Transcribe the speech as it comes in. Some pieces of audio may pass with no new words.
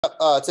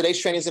Today's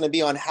training is going to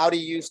be on how to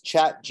use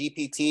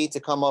Chatgpt to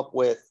come up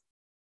with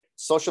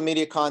social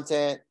media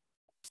content,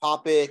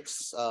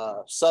 topics,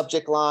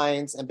 subject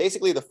lines, and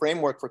basically the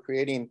framework for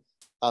creating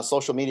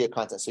social media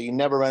content. So you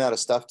never run out of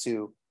stuff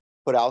to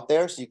put out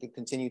there, so you can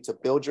continue to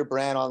build your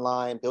brand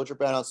online, build your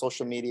brand on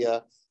social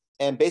media.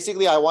 And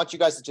basically, I want you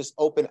guys to just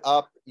open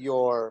up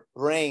your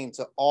brain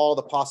to all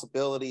the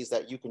possibilities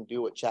that you can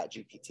do with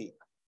Chatgpt,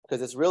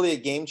 because it's really a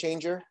game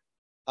changer.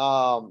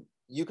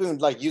 You can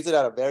use it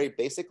at a very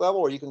basic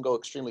level, or you can go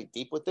extremely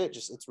deep with it.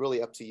 It's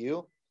really up to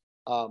you.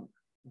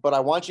 But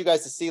I want you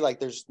guys to see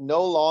there's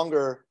no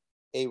longer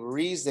a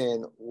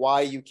reason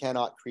why you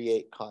cannot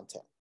create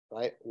content,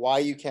 right? Why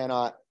you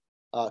cannot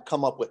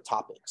come up with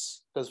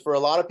topics. Because for a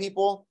lot of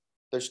people,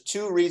 there's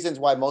two reasons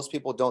why most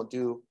people don't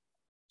do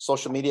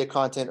social media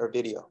content or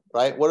video,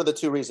 right? What are the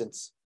two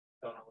reasons?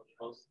 Don't know what to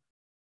post.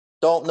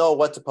 Don't know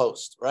what to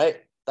post,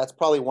 right? That's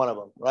probably one of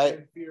them, right?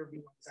 And fear of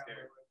being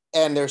scared.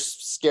 And they're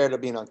scared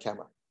of being on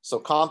camera. So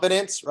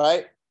confidence,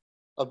 right,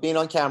 of being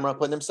on camera,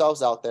 putting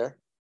themselves out there,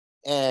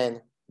 and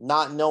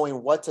not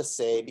knowing what to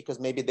say because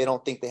maybe they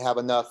don't think they have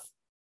enough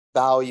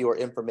value or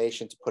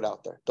information to put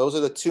out there. Those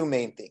are the two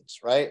main things,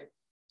 right?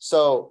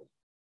 So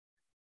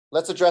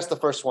let's address the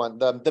first one,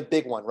 the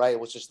big one, right,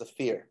 which is the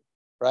fear,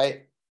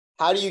 right?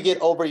 How do you get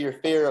over your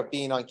fear of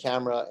being on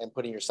camera and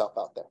putting yourself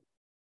out there?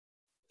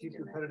 Keep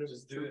repetitive,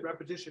 just do it.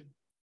 Repetition.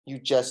 You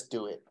just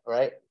do it,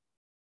 right?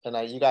 And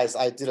I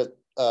did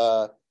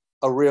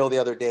a reel the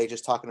other day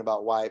just talking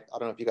about why. I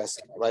don't know if you guys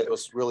see it, right? It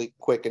was really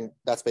quick, and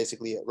that's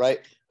basically it, right?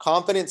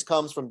 Confidence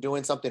comes from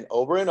doing something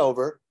over and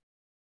over,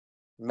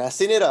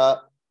 messing it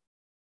up,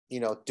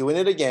 doing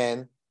it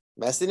again,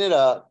 messing it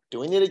up,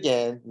 doing it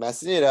again,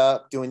 messing it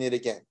up, doing it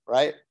again,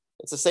 right?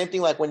 It's the same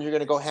thing like when you're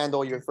going to go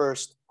handle your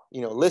first,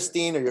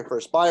 listing or your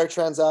first buyer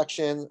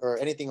transaction or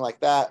anything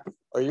like that,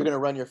 or you're going to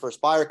run your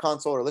first buyer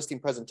consult or listing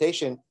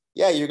presentation.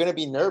 Yeah, you're going to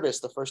be nervous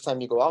the first time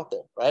you go out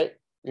there, right?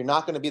 You're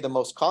not going to be the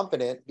most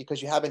confident because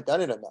you haven't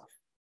done it enough.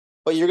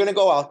 But you're going to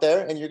go out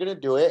there and you're going to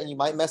do it, and you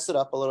might mess it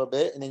up a little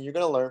bit, and then you're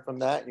going to learn from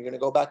that. And you're going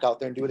to go back out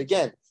there and do it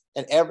again.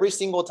 And every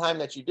single time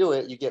that you do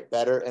it, you get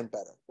better and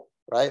better,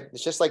 right?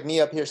 It's just like me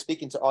up here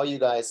speaking to all you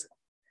guys.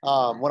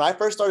 When I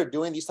first started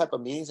doing these type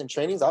of meetings and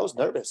trainings, I was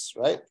nervous,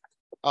 right?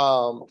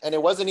 And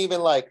it wasn't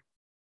even like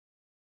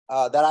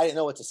that I didn't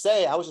know what to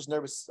say. I was just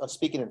nervous of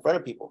speaking in front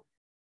of people,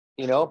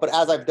 But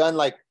as I've done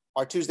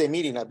our Tuesday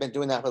meeting, I've been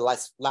doing that for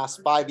the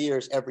last 5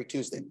 years, every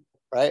Tuesday,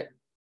 right?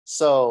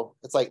 So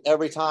it's like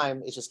every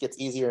time it just gets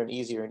easier and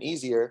easier and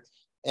easier.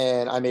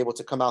 And I'm able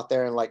to come out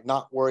there and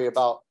not worry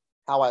about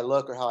how I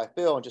look or how I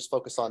feel and just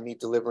focus on me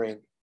delivering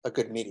a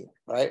good meeting,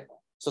 right?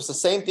 So it's the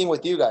same thing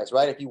with you guys,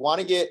 right? If you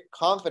want to get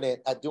confident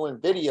at doing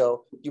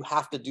video, you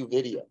have to do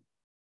video,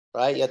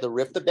 right? You have to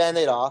rip the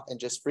Band-Aid off and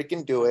just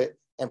freaking do it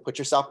and put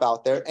yourself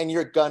out there, and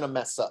you're gonna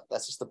mess up.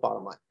 That's just the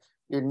bottom line.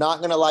 You're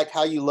not gonna like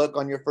how you look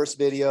on your first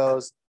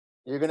videos.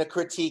 You're going to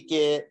critique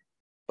it,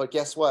 but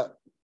guess what?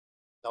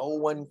 No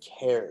one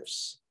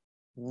cares.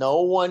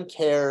 No one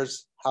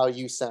cares how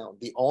you sound.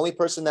 The only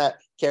person that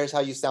cares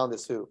how you sound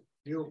is who?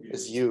 You.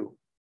 Is you.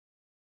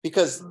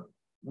 Because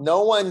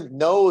no one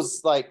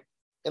knows,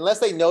 unless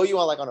they know you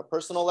on a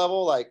personal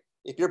level,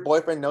 if your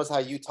boyfriend knows how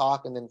you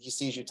talk and then he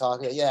sees you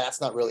talk, yeah,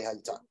 that's not really how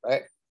you talk,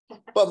 right?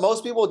 But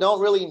most people don't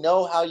really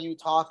know how you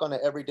talk on an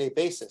everyday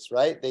basis,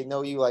 right? They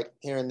know you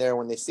here and there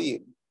when they see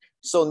you.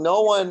 So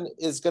no one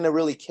is going to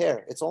really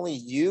care. It's only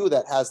you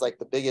that has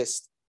the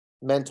biggest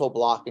mental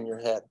block in your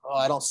head. Oh,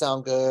 I don't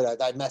sound good.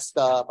 I messed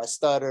up. I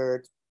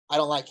stuttered. I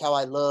don't like how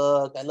I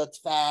looked. I looked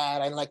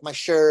fat. I didn't like my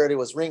shirt. It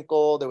was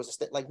wrinkled. There was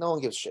no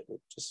one gives a shit.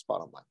 Just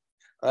bottom line,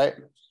 right?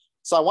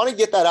 So I want to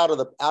get that out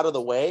of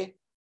the way,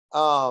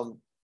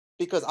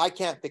 because I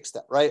can't fix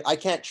that, right? I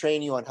can't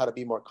train you on how to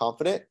be more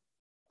confident.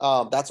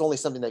 That's only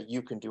something that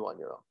you can do on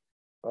your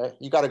own, right?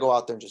 You got to go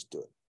out there and just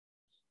do it.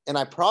 And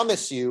I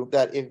promise you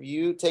that if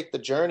you take the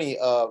journey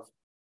of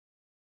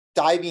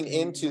diving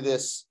into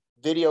this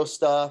video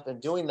stuff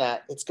and doing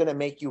that, it's going to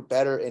make you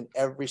better in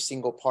every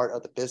single part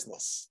of the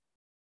business.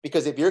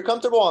 Because if you're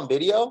comfortable on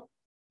video,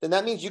 then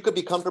that means you could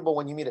be comfortable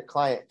when you meet a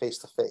client face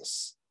to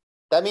face.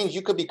 That means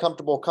you could be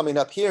comfortable coming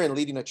up here and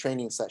leading a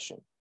training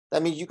session.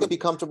 That means you could be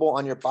comfortable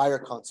on your buyer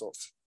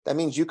consults. That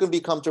means you can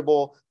be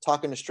comfortable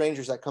talking to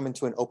strangers that come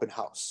into an open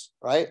house,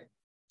 right?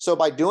 So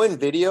by doing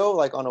video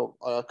on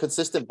a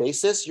consistent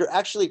basis, you're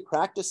actually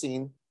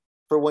practicing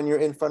for when you're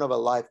in front of a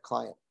live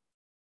client.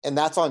 And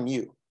that's on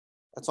you.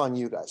 That's on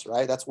you guys,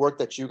 right? That's work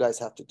that you guys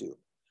have to do.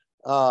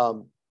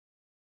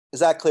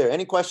 Is that clear?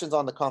 Any questions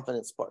on the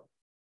confidence part?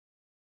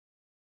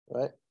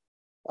 Right?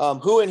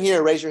 Who in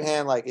here, raise your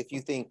hand if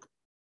you think,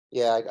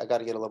 yeah, I got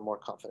to get a little more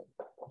confident,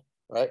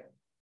 right?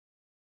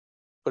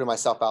 Putting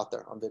myself out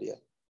there on video.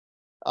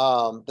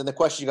 Then the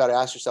question you got to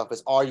ask yourself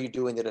is, are you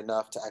doing it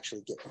enough to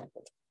actually get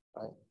confident?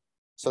 Right.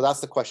 So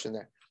that's the question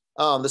there.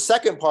 The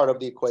second part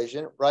of the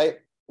equation, right,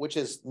 which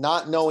is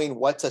not knowing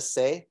what to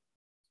say.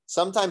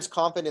 Sometimes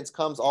confidence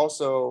comes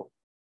also,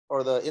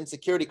 or the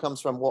insecurity comes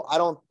from, well, I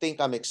don't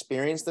think I'm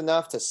experienced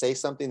enough to say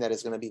something that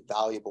is going to be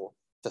valuable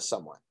to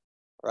someone,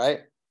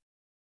 right?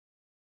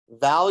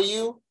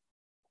 value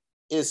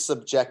is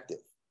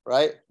subjective,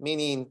 right?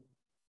 Meaning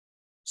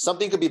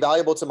something could be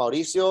valuable to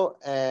Mauricio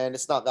and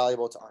it's not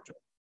valuable to Andre.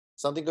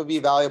 Something could be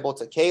valuable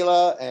to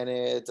Kayla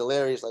and to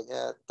Larry's like,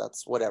 yeah,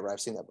 that's whatever. I've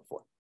seen that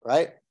before,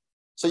 right?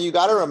 So you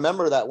got to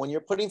remember that when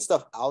you're putting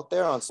stuff out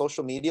there on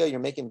social media, you're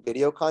making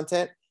video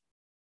content,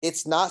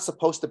 it's not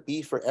supposed to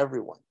be for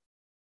everyone.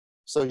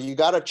 So you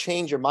got to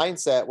change your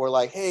mindset where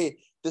like, hey,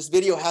 this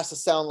video has to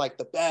sound like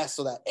the best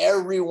so that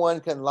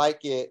everyone can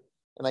like it.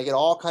 And I get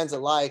all kinds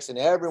of likes and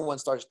everyone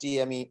starts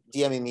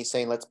DMing me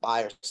saying, let's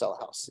buy or sell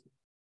a house.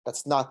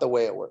 That's not the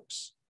way it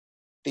works.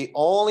 The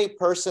only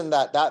person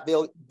that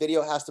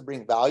video has to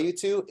bring value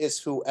to is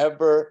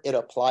whoever it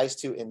applies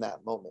to in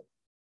that moment.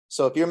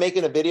 So if you're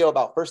making a video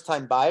about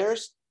first-time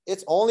buyers,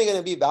 it's only going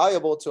to be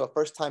valuable to a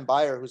first-time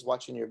buyer who's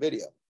watching your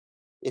video.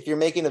 If you're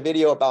making a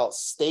video about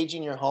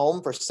staging your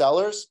home for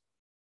sellers,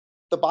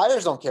 the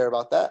buyers don't care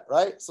about that,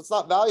 right? So it's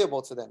not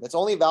valuable to them. It's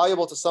only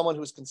valuable to someone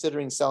who's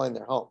considering selling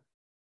their home.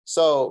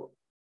 So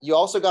you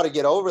also got to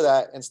get over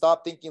that and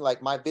stop thinking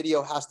like my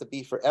video has to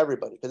be for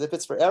everybody. Because if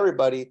it's for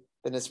everybody,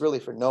 then it's really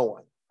for no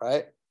one,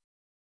 right?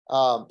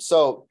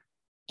 So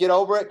get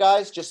over it,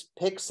 guys. Just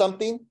pick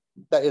something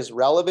that is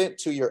relevant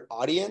to your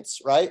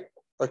audience, right?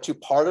 Or to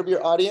part of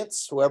your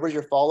audience, whoever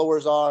your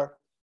followers are,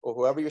 or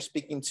whoever you're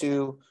speaking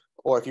to,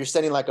 or if you're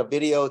sending like a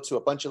video to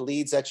a bunch of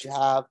leads that you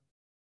have,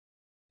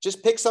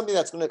 just pick something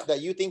that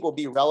you think will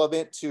be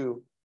relevant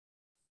to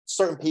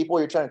certain people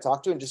you're trying to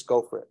talk to and just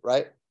go for it,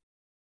 right?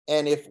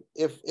 And if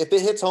it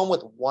hits home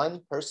with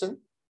one person,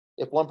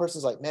 if one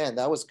person's like, man,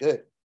 that was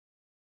good,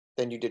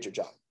 then you did your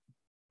job,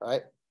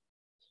 right?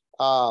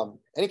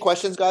 Any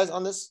questions, guys,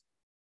 on this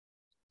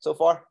so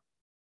far?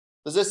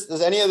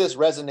 Does any of this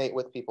resonate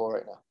with people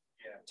right now?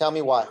 Yeah. Tell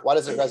me why. Why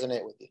does it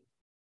resonate with you?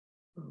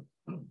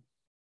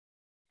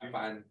 I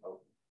find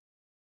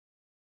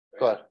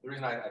Go ahead. the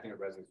reason I think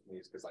it resonates with me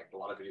is because like a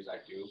lot of videos I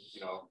do,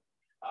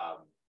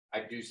 I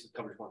do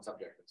cover just one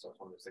subject, and so it's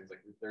one of those things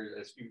like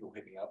there's few people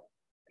hit me up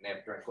and they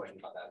have direct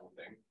questions about that one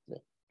thing,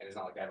 and it's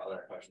not like I have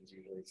other questions.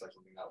 Usually it's like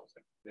something that was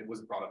like it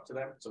wasn't brought up to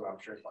them, so I'm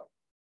sure if like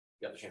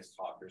you have the chance to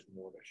talk, there's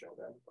more to show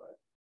them.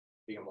 But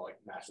being able to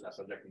like master that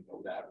subject and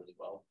know that really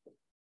well,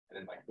 and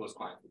then like those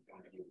clients would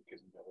come to you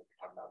because you know what you're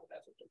talking about with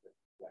that subject.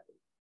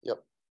 Exactly. Yep.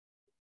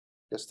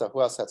 Good stuff.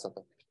 Who else had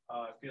something?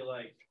 I feel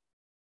like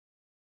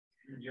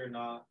you're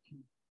not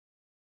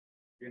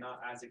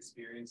as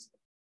experienced.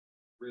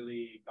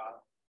 Really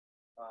got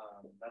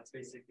that's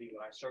basically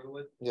what I struggle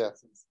with. Yeah.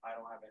 Since I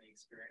don't have any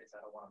experience,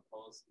 I don't want to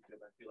post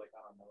because I feel like I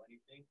don't know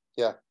anything.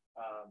 Yeah.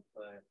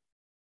 But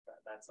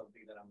that's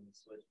something that I'm gonna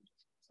switch and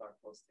just start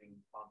posting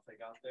content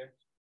out there.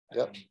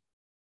 Yep.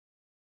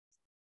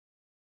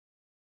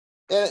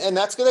 And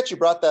that's good that you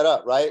brought that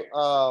up, right?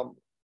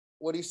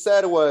 What he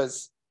said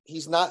was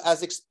he's not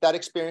that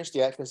experienced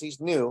yet because he's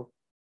new,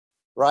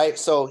 right?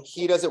 So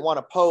he doesn't want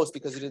to post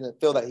because he didn't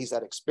feel that he's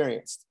that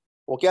experienced.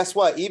 Well, guess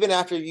what? Even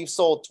after you've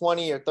sold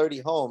 20 or 30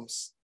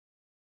 homes,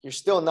 you're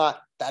still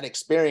not that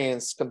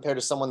experienced compared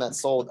to someone that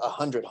sold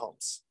 100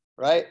 homes,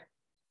 right?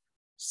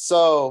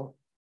 So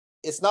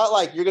it's not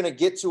like you're going to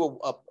get to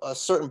a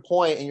certain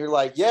point and you're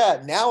like,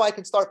 yeah, now I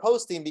can start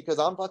posting because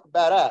I'm fucking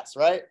badass,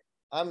 right?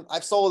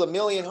 I've sold 1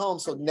 million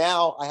homes, so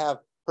now I have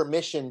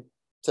permission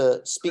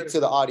to speak to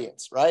the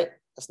audience, right?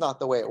 That's not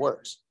the way it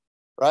works,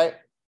 right?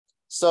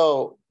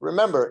 So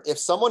remember, if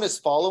someone is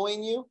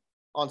following you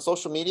on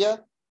social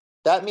media,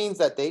 that means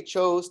that they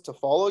chose to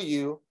follow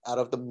you out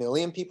of the 1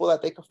 million people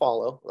that they could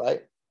follow,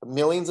 right? The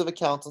millions of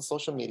accounts on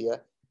social media.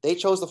 They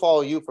chose to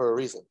follow you for a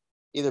reason,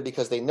 either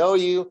because they know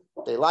you,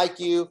 they like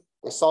you,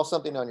 they saw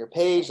something on your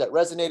page that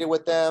resonated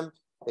with them,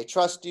 they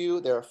trust you,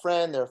 they're a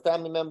friend, they're a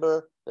family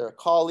member, they're a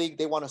colleague,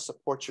 they want to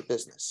support your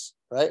business,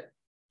 right?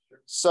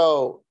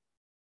 So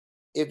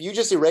if you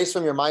just erase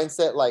from your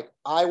mindset, like,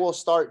 I will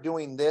start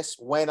doing this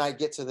when I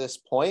get to this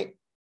point,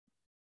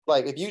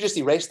 like if you just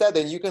erase that,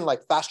 then you can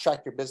like fast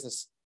track your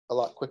business a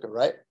lot quicker,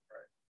 right?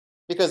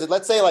 Because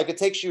let's say like it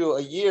takes you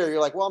a year,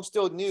 you're like, well, I'm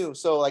still new.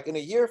 So like in a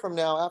year from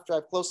now, after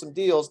I've closed some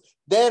deals,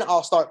 then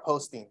I'll start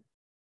posting.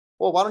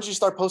 Well, why don't you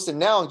start posting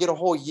now and get a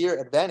whole year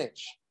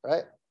advantage,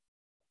 right?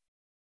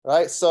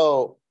 Right.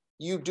 So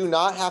you do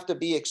not have to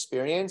be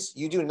experienced.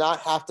 You do not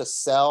have to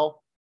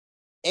sell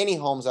any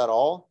homes at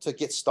all to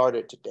get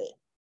started today,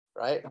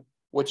 right?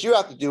 What you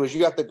have to do is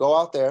you have to go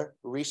out there,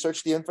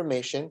 research the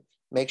information,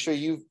 make sure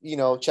you've,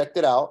 checked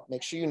it out,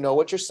 make sure you know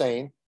what you're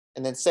saying,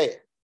 and then say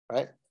it,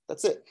 right?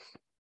 That's it,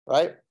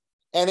 right?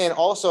 And then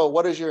also,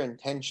 what is your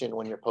intention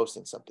when you're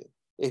posting something?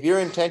 If your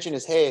intention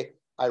is, hey,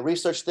 I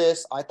researched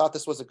this, I thought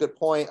this was a good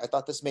point, I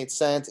thought this made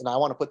sense, and I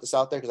want to put this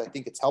out there because I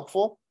think it's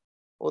helpful,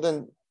 well,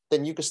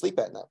 then you can sleep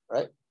at night,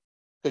 right?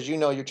 Because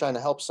you're trying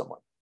to help someone.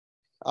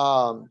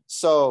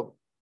 So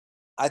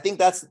I think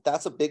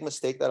that's a big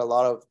mistake that a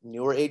lot of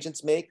newer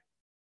agents make,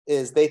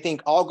 is they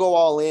think I'll go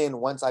all in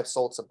once I've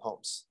sold some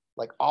homes.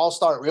 Like I'll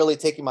start really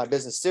taking my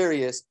business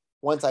serious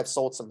once I've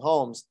sold some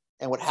homes.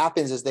 And what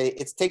happens is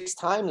it takes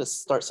time to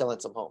start selling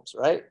some homes,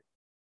 right?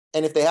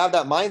 And if they have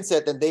that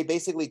mindset, then they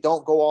basically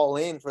don't go all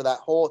in for that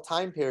whole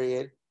time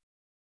period.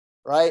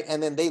 right?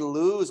 And then they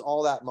lose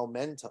all that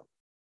momentum,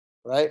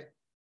 right?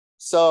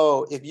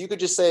 So if you could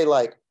just say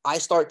like, I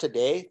start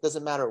today,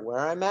 doesn't matter where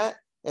I'm at,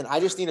 and I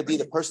just need to be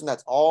the person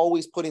that's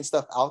always putting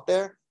stuff out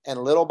there.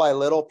 And little by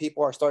little,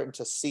 people are starting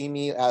to see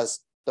me as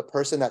the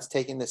person that's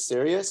taking this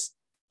serious.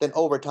 Then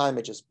over time,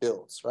 it just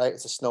builds, right?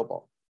 It's a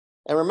snowball.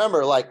 And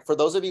remember, like for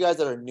those of you guys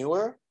that are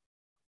newer,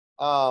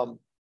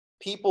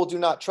 people do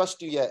not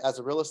trust you yet as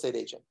a real estate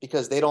agent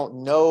because they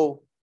don't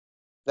know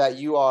that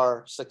you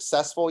are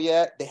successful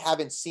yet. They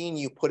haven't seen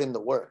you put in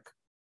the work.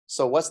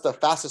 So what's the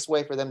fastest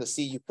way for them to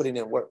see you putting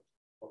in work?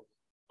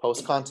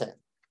 Post content,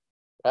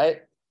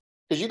 right?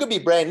 Because you could be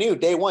brand new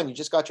day one. You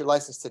just got your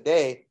license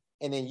today.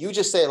 And then you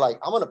just say like,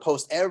 I'm going to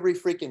post every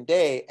freaking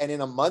day. And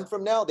in a month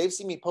from now, they've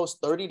seen me post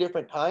 30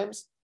 different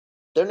times.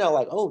 They're now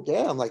like, oh,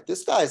 damn, like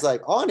this guy's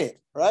like on it,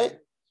 right?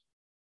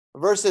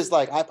 Versus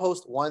like, I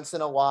post once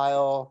in a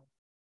while.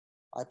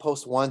 I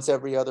post once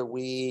every other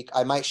week.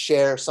 I might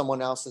share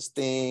someone else's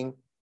thing.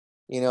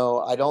 You know,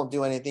 I don't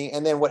do anything.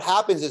 And then what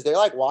happens is they're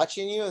like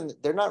watching you and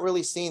they're not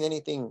really seeing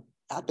anything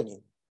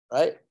happening,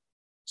 right?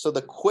 So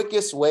the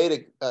quickest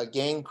way to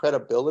gain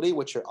credibility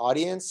with your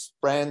audience,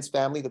 friends,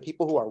 family, the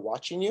people who are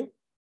watching you,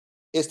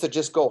 is to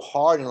just go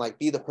hard and like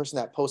be the person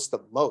that posts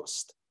the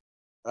most,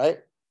 right?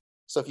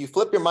 So if you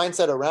flip your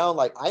mindset around,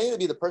 like I need to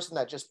be the person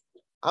that just,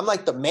 I'm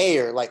like the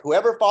mayor, like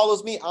whoever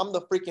follows me, I'm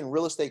the freaking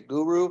real estate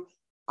guru.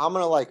 I'm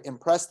going to like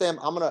impress them.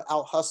 I'm going to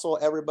out hustle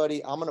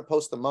everybody. I'm going to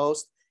post the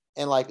most.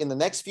 And like in the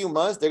next few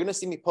months, they're going to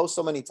see me post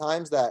so many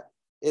times that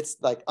it's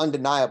like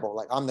undeniable.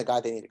 Like I'm the guy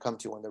they need to come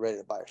to when they're ready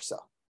to buy or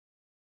sell.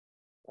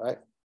 Right?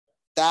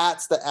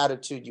 That's the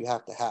attitude you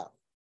have to have.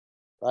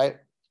 Right?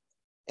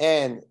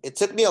 And it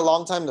took me a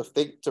long time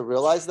to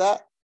realize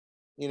that,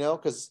 you know,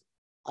 because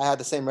I had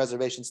the same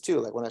reservations too.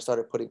 Like when I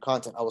started putting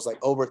content, I was like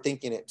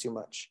overthinking it too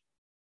much.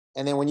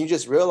 And then when you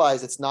just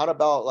realize it's not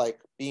about like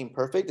being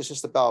perfect, it's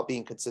just about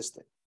being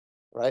consistent,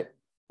 right?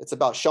 It's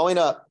about showing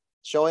up,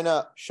 showing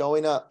up,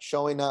 showing up,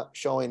 showing up,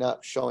 showing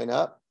up, showing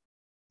up.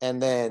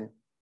 And then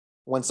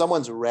when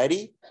someone's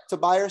ready to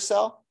buy or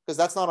sell, because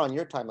that's not on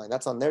your timeline,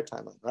 that's on their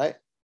timeline, right?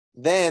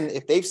 Then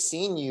if they've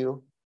seen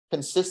you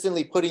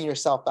consistently putting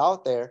yourself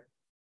out there,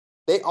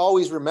 they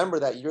always remember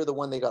that you're the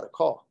one they got to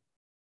call.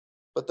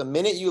 But the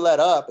minute you let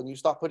up and you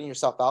stop putting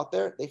yourself out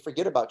there, they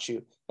forget about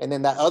you. And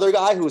then that other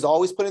guy who's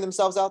always putting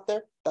themselves out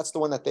there, that's the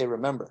one that they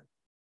remember,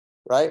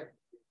 right?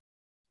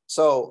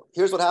 So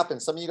here's what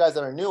happens. Some of you guys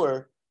that are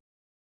newer,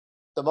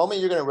 the moment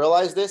you're going to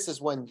realize this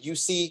is when you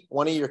see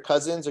one of your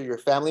cousins or your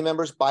family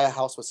members buy a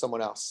house with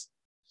someone else.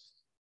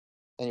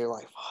 And you're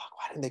like, fuck,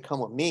 why didn't they come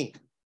with me?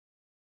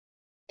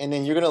 And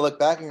then you're going to look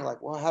back and you're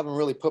like, well, I haven't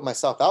really put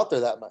myself out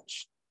there that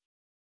much.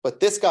 But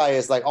this guy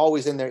is like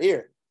always in their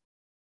ear,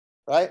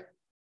 right?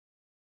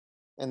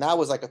 And that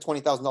was like a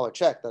 $20,000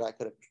 check that I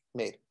could have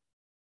made.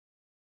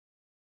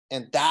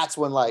 And that's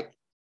when like,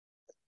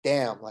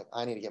 damn, like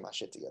I need to get my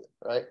shit together,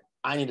 right?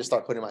 I need to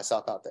start putting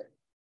myself out there.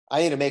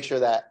 I need to make sure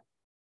that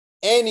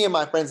any of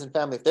my friends and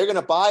family, if they're going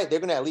to buy, they're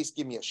going to at least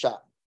give me a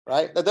shot,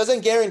 right? That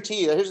doesn't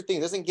guarantee, here's the thing,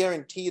 it doesn't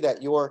guarantee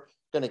that you're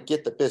going to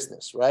get the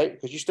business, right?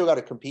 Because you still got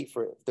to compete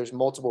for it. There's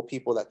multiple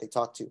people that they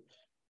talk to.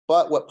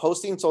 But what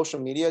posting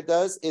social media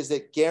does is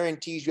it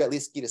guarantees you at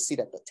least get a seat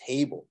at the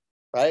table,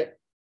 right?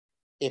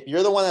 If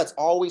you're the one that's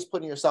always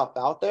putting yourself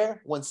out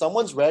there, when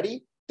someone's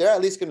ready, they're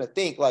at least going to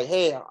think like,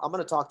 hey, I'm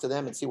going to talk to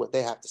them and see what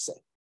they have to say.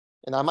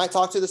 And I might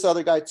talk to this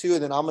other guy too,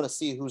 and then I'm going to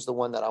see who's the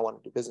one that I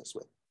want to do business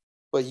with.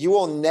 But you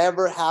will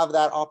never have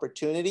that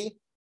opportunity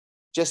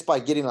just by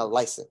getting a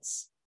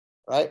license,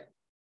 right?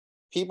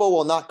 People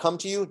will not come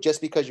to you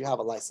just because you have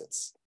a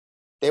license.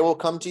 They will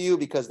come to you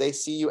because they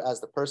see you as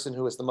the person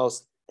who is the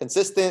most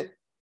consistent,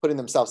 putting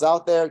themselves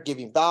out there,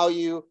 giving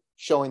value,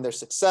 showing their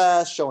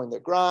success, showing their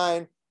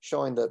grind,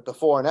 showing the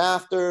before and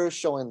after,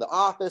 showing the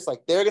office.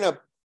 Like they're going to,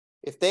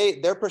 if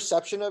their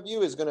perception of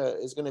you is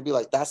going to be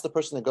like, that's the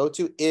person to go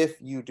to if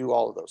you do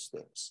all of those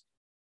things,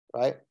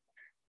 right?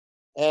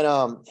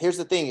 And here's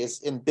the thing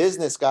is in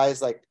business,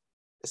 guys, like,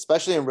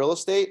 especially in real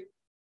estate,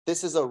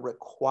 this is a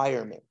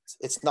requirement.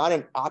 It's not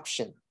an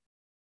option.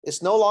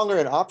 It's no longer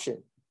an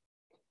option,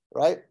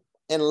 right?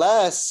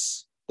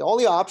 Unless the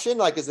only option,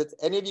 like, is if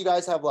any of you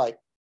guys have like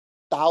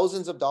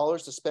thousands of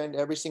dollars to spend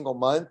every single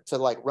month to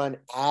like run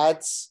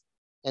ads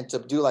and to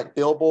do like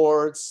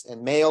billboards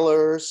and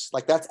mailers,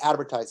 like that's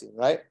advertising,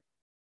 right?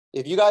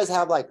 If you guys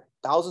have like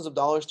thousands of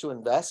dollars to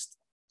invest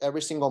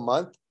every single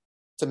month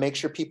to make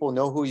sure people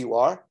know who you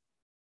are,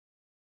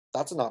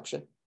 that's an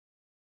option.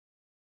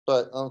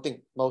 But I don't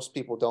think most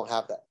people don't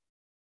have that.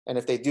 And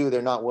if they do,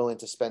 they're not willing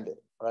to spend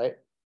it, right?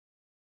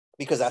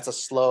 Because that's a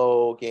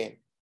slow game.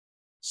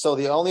 So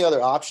the only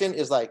other option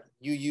is like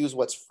you use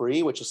what's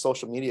free, which is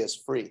social media is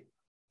free.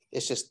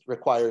 It just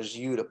requires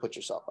you to put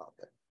yourself out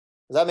there.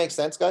 Does that make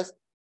sense, guys?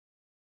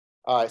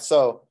 All right.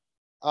 So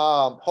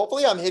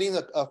hopefully I'm hitting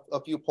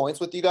a few points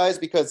with you guys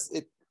because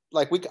it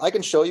like I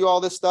can show you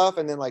all this stuff.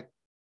 And then like,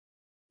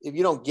 if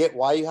you don't get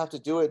why you have to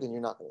do it, then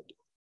you're not going to do it.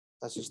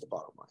 That's just the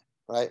bottom line.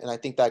 Right. And I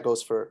think that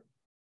goes for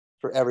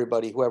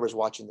everybody, whoever's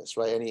watching this,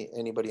 right?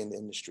 Anybody in the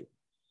industry.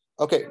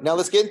 Okay, now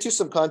let's get into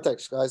some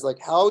context, guys. Like,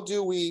 how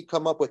do we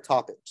come up with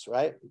topics,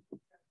 right?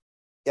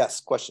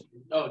 Yes, question.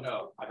 Oh,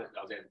 no, I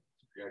was in,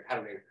 how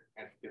do we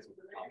get some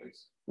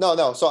topics?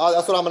 No. So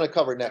that's what I'm going to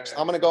cover next.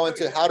 I'm going to go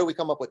into how do we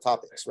come up with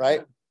topics,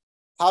 right?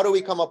 How do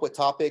we come up with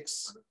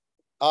topics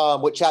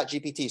with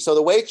Chatgpt? So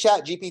the way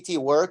Chatgpt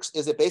works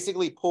is it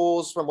basically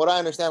pulls, from what I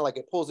understand, like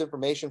it pulls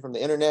information from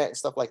the internet and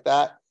stuff like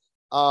that.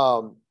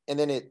 And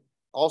then it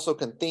also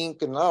can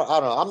think, and I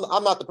don't know.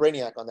 I'm not the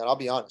brainiac on that. I'll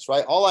be honest,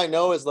 right? All I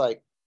know is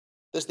like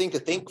this thing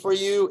could think for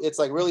you. It's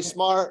like really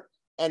smart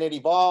and it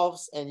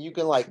evolves and you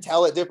can like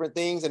tell it different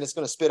things and it's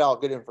going to spit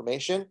out good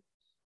information.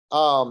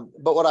 But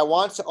what I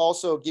want to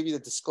also give you the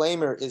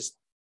disclaimer is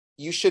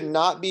you should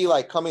not be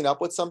like coming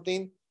up with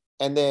something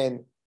and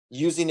then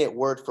using it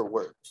word for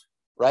word,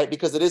 right?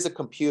 Because it is a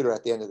computer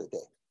at the end of the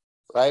day,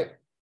 right?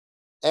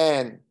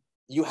 And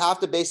you have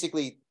to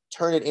basically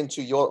turn it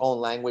into your own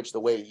language the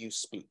way you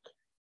speak.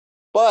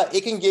 But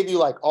it can give you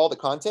like all the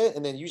content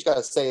and then you just got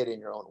to say it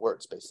in your own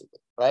words, basically,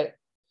 right?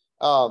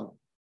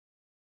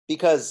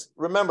 Because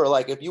remember,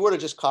 like if you were to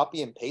just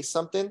copy and paste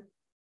something,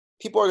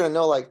 people are gonna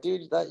know, like,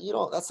 dude,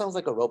 that sounds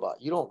like a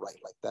robot. You don't write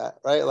like that,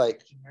 right?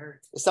 Like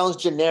it sounds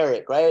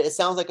generic, right? It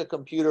sounds like a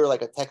computer,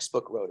 like a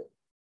textbook wrote it.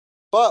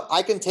 But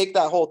I can take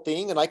that whole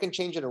thing and I can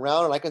change it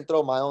around and I can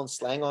throw my own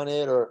slang on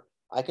it, or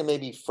I can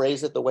maybe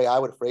phrase it the way I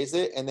would phrase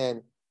it. And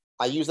then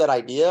I use that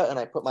idea and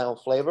I put my own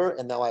flavor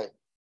and now I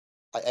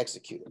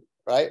execute it,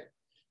 right?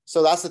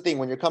 So that's the thing.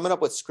 When you're coming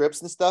up with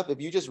scripts and stuff,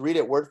 if you just read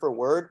it word for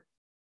word,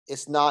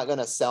 it's not going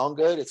to sound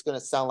good. It's going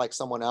to sound like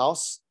someone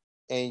else.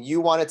 And you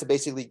want it to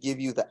basically give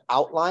you the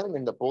outline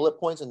and the bullet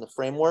points and the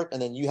framework.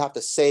 And then you have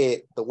to say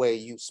it the way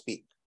you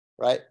speak,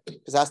 right?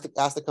 Because it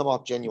has to come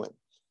off genuine.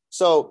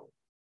 So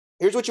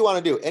here's what you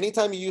want to do.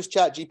 Anytime you use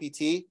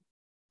Chatgpt,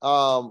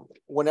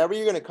 whenever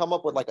you're going to come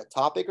up with like a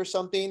topic or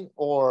something,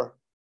 or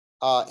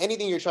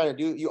anything you're trying to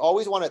do, you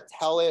always want to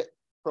tell it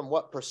from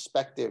what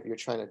perspective you're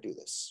trying to do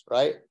this,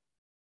 right?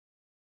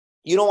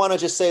 You don't want to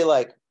just say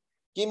like,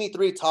 give me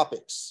 3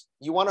 topics.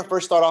 You want to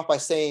first start off by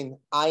saying,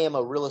 I am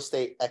a real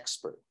estate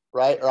expert,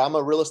 right? Or I'm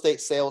a real estate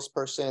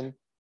salesperson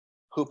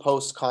who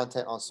posts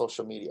content on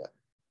social media,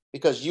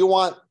 because you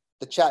want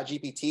the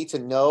Chatgpt to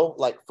know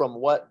like from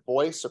what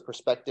voice or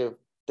perspective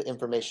the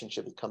information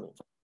should be coming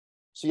from.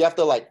 So you have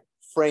to like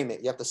frame it.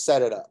 You have to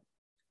set it up,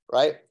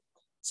 right?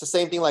 It's the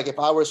same thing. Like if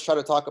I was trying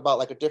to talk about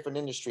like a different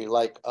industry,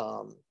 like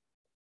a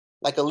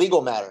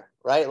legal matter,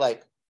 right?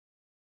 Like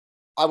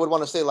I would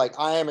want to say like,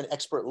 I am an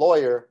expert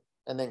lawyer,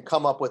 and then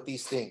come up with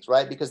these things,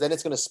 right? Because then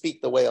it's going to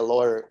speak the way a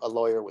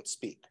lawyer would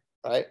speak,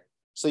 right?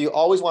 So you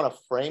always want to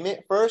frame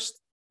it first.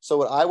 So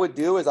what I would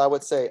do is I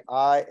would say,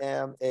 I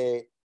am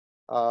a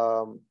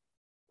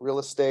real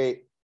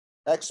estate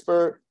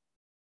expert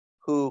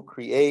who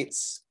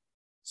creates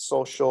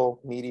social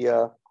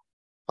media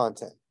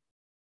content.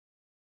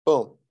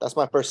 Boom. That's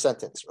my first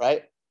sentence,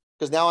 right?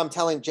 Because now I'm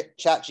telling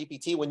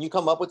Chatgpt, when you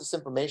come up with this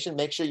information,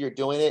 make sure you're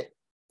doing it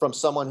from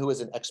someone who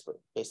is an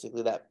expert,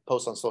 basically, that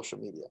posts on social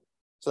media.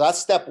 So that's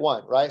step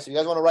 1, right? So you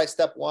guys want to write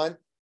step 1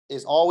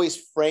 is always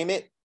frame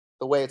it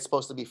the way it's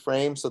supposed to be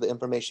framed so the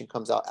information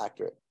comes out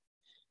accurate.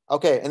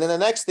 Okay, and then the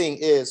next thing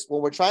is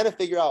when we're trying to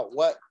figure out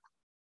what,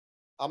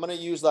 I'm going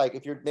to use like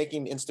if you're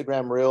making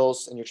Instagram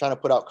reels and you're trying to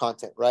put out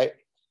content, right?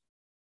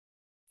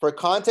 For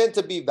content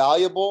to be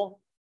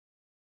valuable,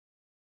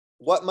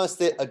 what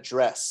must it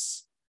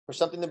address for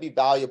something to be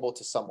valuable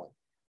to someone?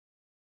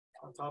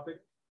 Hot topic.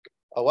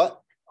 A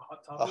what?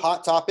 A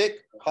hot topic.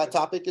 Hot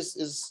topic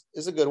is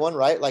a good one,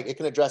 right? Like it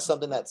can address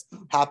something that's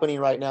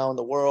happening right now in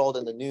the world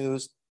and the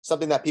news,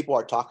 something that people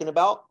are talking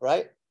about,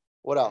 right?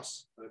 What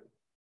else?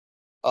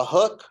 A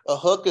hook. A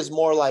hook is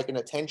more like an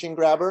attention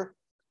grabber.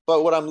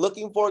 But what I'm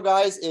looking for,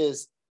 guys,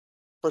 is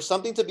for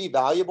something to be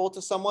valuable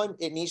to someone,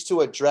 it needs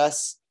to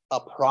address a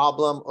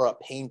problem or a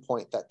pain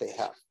point that they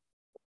have,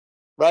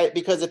 right?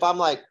 Because if I'm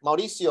like,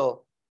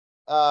 Mauricio,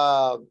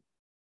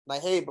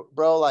 like, hey,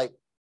 bro, like,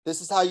 this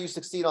is how you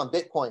succeed on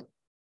Bitcoin.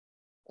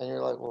 And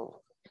you're like,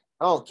 well,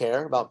 I don't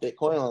care about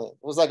Bitcoin. Like,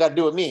 what's that got to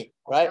do with me,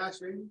 right?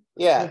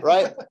 Yeah,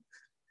 right.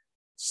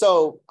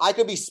 So I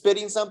could be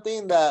spitting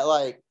something that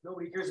like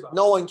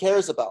no one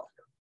cares about.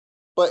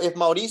 But if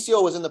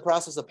Mauricio was in the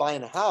process of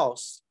buying a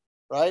house,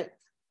 right,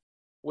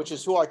 which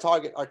is who our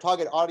target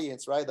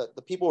audience, right,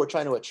 the people we're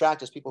trying to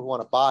attract is people who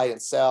want to buy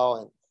and sell,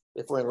 and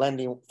if we're in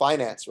lending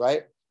finance,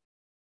 right,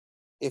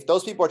 if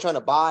those people are trying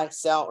to buy,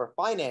 sell, or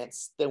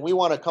finance, then we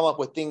want to come up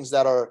with things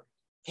that are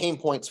pain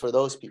points for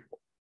those people.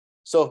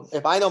 So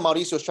if I know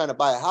Mauricio is trying to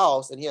buy a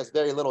house and he has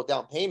very little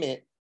down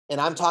payment,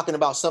 and I'm talking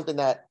about something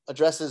that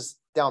addresses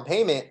down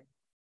payment,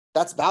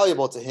 that's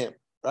valuable to him,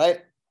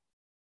 right?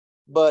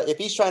 But if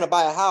he's trying to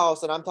buy a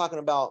house and I'm talking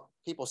about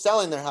people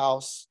selling their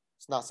house,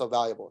 it's not so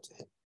valuable to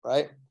him,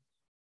 right?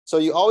 So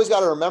you always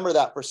got to remember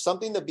that for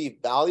something to be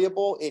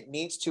valuable, it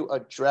needs to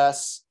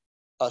address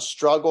a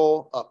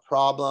struggle, a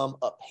problem,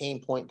 a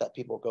pain point that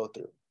people go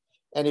through.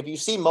 And if you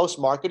see most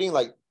marketing,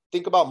 like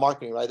think about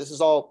marketing, right? This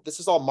is all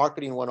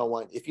marketing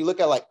 101. If you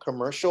look at like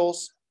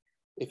commercials,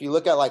 if you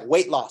look at like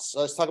weight loss, so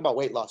let's talk about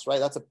weight loss, right?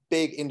 That's a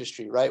big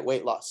industry, right?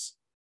 Weight loss.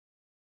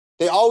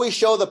 They always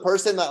show the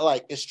person that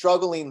like is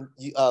struggling,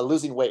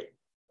 losing weight,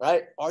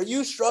 right? Are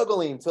you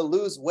struggling to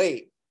lose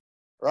weight,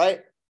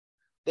 right?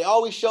 They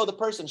always show the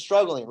person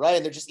struggling, right?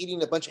 And they're just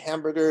eating a bunch of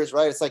hamburgers,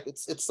 right?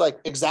 It's like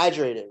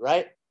exaggerated,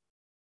 right?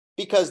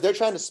 Because they're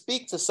trying to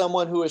speak to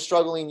someone who is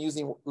struggling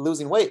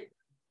losing weight.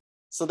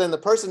 So then the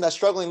person that's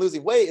struggling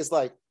losing weight is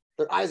like,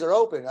 their eyes are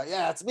open. Like,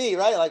 yeah, it's me,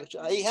 right? Like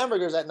I eat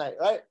hamburgers at night,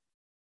 right?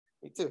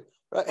 Me too,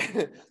 right?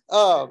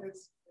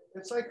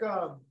 It's like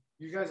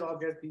you guys all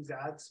get these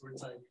ads where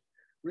it's like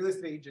real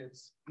estate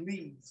agents,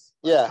 leads.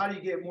 Like, yeah. How do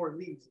you get more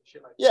leads and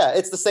shit like that? Yeah,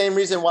 it's the same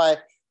reason why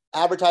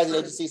advertising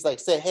agencies like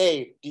say,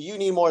 hey, do you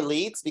need more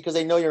leads? Because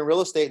they know you're in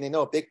real estate and they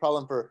know a big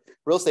problem for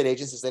real estate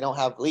agents is they don't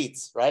have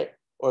leads, right?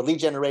 Or lead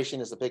generation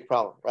is a big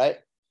problem, right?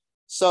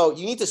 So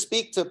you need to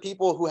speak to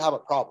people who have a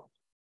problem,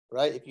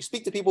 right? If you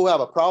speak to people who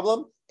have a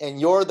problem and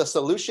you're the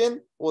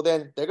solution, well,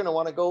 then they're going to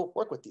want to go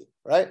work with you,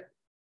 right?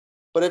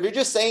 But if you're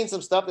just saying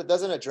some stuff that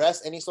doesn't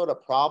address any sort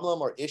of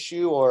problem or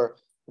issue or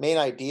main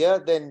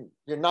idea, then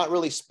you're not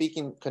really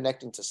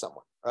connecting to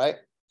someone, right?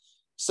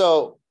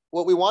 So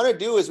what we want to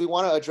do is we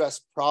want to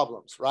address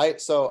problems, right?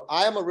 So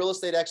I am a real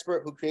estate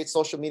expert who creates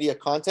social media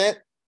content.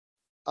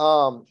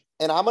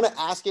 And I'm going to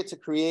ask it to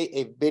create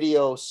a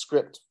video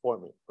script for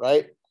me,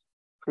 right?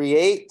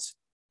 Create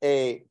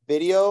a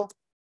video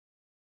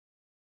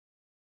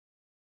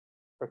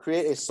or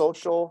create a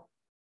social,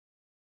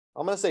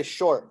 I'm going to say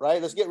short,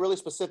 right? Let's get really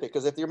specific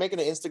because if you're making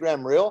an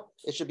Instagram reel,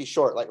 it should be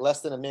short, like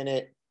less than a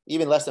minute,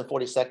 even less than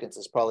 40 seconds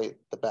is probably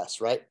the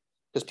best, right?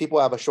 Because people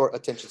have a short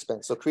attention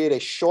span. So create a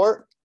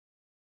short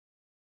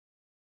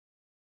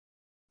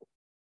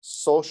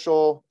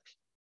social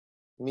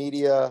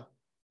media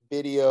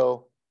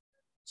video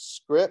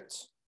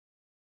script.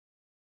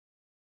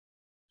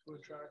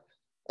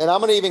 And I'm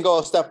going to even go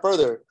a step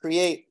further.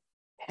 Create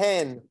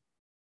 10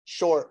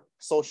 short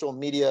social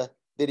media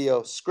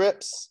video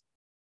scripts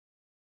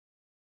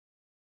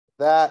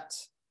that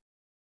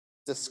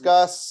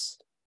discuss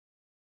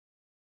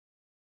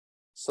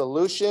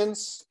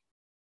solutions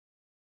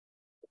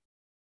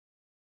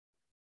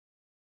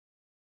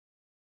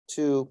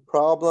to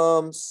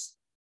problems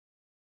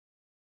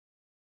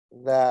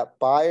that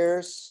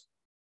buyers,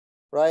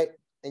 right?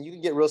 And you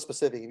can get real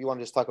specific if you want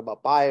to just talk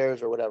about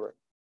buyers or whatever,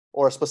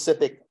 or a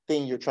specific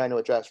thing you're trying to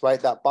address, right?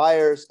 That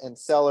buyers and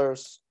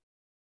sellers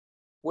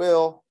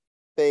will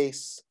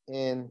face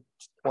in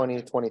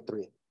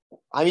 2023.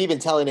 I'm even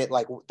telling it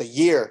like the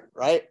year,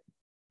 right?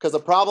 Because the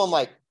problem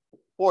like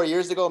 4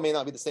 years ago may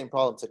not be the same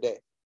problem today.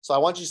 So I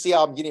want you to see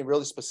how I'm getting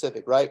really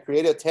specific, right?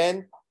 Create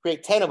 10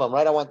 of them,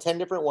 right? I want 10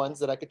 different ones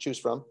that I could choose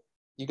from.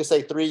 You could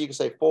say 3, you could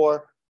say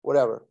 4,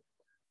 whatever.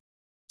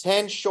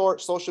 10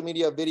 short social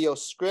media video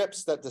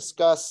scripts that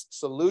discuss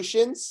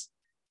solutions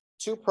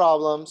to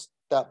problems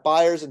that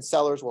buyers and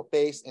sellers will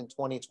face in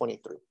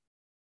 2023,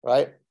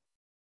 right?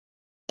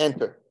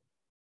 Enter.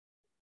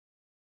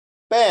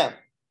 Bam.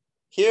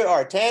 Here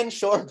are 10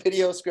 short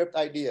video script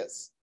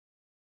ideas.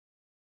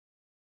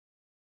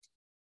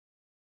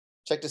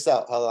 Check this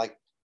out.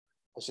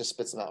 Let's just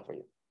spit some out for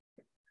you.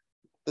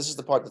 This is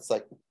the part that's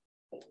like,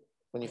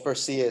 when you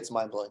first see it, it's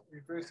mind blowing.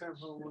 Your first time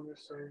homeowner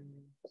starting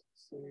to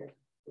save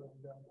from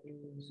down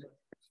payments,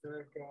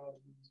 check out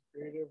these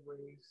creative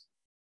ways.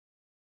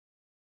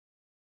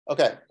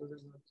 Okay.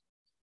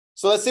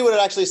 So let's see what it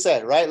actually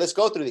said, right? Let's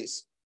go through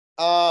these.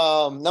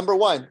 Number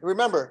 1,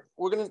 remember,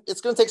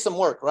 it's gonna take some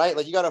work, right?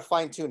 Like you gotta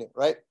fine tune it,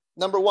 right?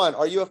 Number 1,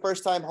 are you a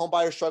first-time home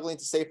buyer struggling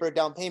to save for a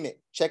down payment?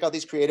 Check out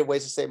these creative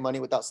ways to save money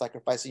without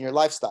sacrificing your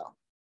lifestyle.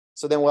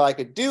 So then what I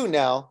could do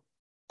now,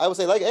 I would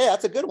say like, hey,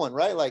 that's a good one,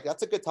 right? Like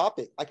that's a good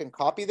topic. I can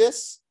copy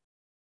this,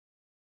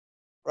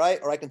 right?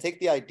 Or I can take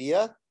the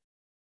idea,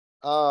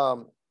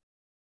 and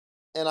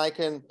I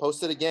can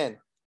post it again.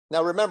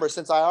 Now remember,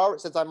 since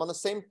I'm on the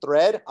same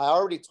thread, I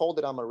already told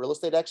it I'm a real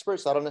estate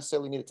expert, so I don't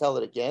necessarily need to tell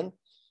it again.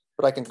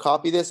 But I can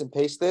copy this and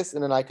paste this,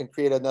 and then I can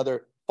create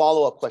another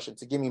follow-up question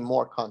to give me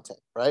more content,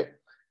 right?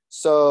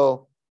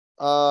 So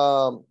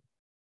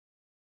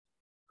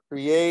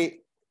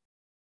create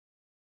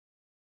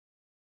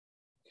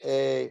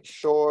a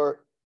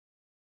short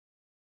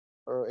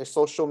or a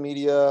social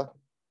media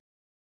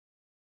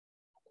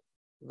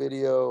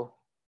video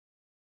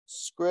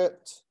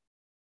script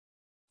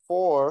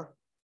for,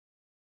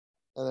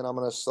 and then I'm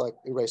going to like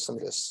erase some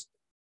of this.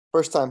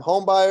 First-time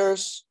home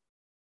buyers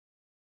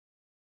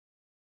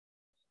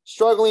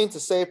struggling to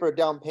save for a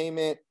down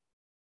payment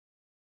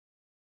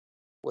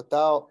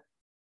without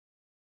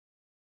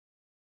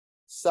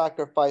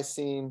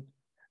sacrificing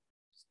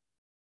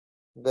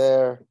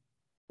their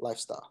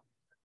lifestyle.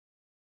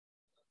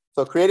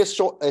 So create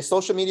a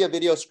social media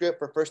video script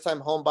for first-time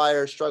home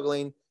buyers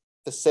struggling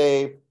to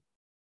save,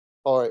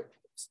 or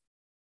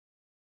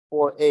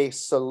for a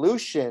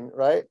solution,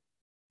 right?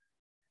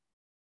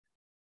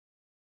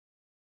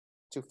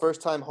 To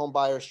first-time home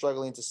buyers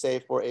struggling to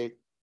save for a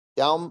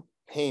down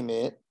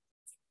payment.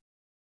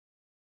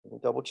 Let me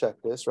double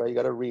check this, right? You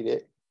got to read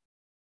it.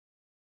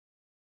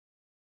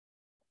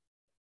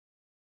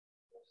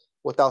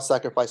 Without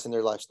sacrificing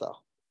their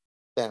lifestyle.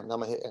 Bam, now I'm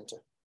gonna hit enter.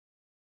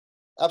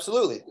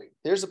 Absolutely.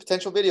 Here's a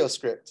potential video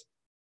script.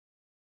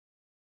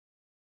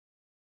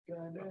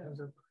 Sitting on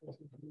the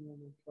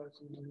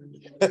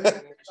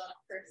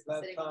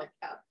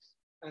couch.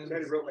 And you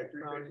guys wrote like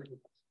 3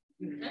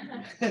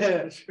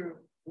 pages. True.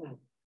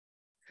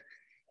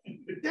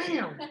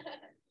 Damn.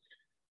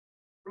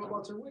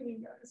 Robots are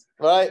winning, guys.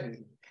 Right.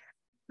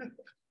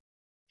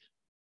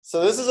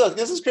 So this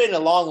is creating a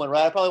long one,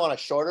 right? I probably want a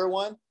shorter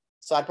one.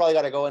 So I probably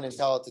got to go in and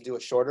tell it to do a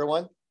shorter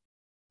one.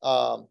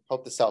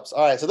 Hope this helps.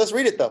 All right. So let's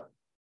read it though.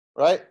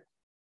 Right.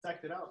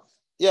 Checked it out.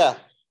 Yeah.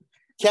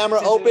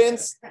 Camera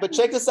opens, but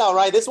check this out,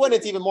 right? This one,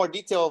 it's even more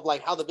detail of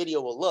like how the video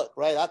will look,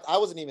 right? I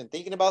wasn't even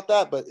thinking about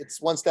that, but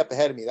it's one step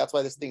ahead of me. That's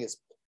why this thing is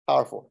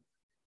powerful.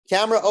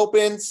 Camera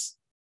opens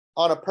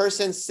on a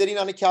person sitting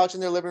on a couch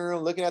in their living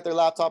room, looking at their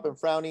laptop and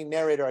frowning.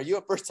 Narrator, are you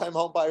a first-time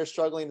home buyer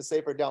struggling to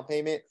save for a down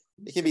payment?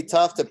 It can be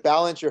tough to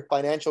balance your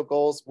financial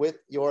goals with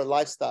your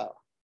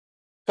lifestyle.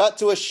 Cut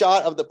to a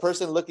shot of the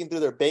person looking through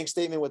their bank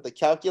statement with the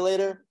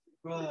calculator.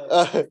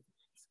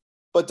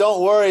 But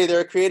don't worry, there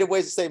are creative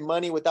ways to save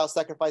money without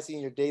sacrificing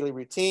your daily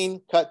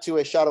routine. Cut to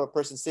a shot of a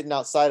person sitting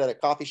outside at a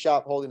coffee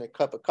shop holding a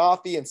cup of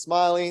coffee and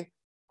smiling.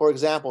 For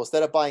example,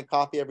 instead of buying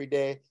coffee every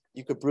day,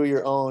 you could brew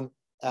your own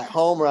at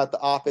home or at the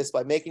office.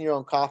 By making your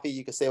own coffee,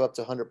 you could save up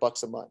to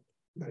 $100 a month,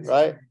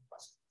 right?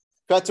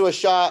 Cut to a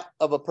shot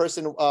of a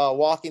person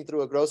walking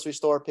through a grocery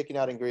store picking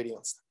out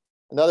ingredients.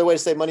 Another way to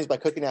save money is by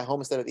cooking at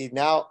home instead of eating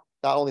out.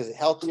 Not only is it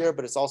healthier,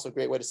 but it's also a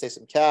great way to save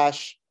some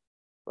cash.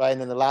 Right.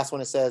 And then the last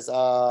one, it says,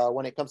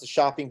 when it comes to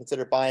shopping,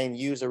 consider buying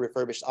used or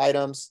refurbished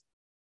items.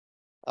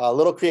 A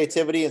little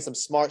creativity and some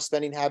smart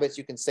spending habits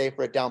you can save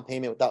for a down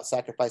payment without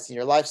sacrificing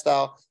your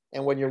lifestyle.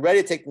 And when you're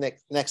ready to take the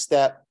next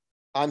step,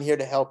 I'm here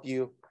to help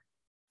you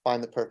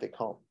find the perfect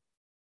home.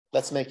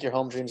 Let's make your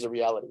home dreams a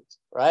reality.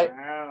 Right.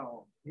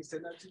 Wow. He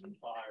said that to me.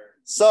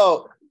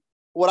 So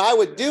what I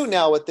would do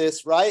now with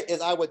this, right, is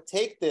I would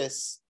take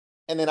this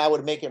and then I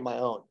would make it my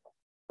own.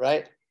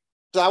 Right.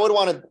 So I would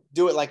want to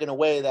do it like in a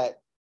way that,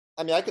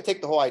 I mean, I could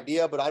take the whole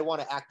idea, but I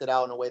want to act it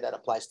out in a way that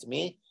applies to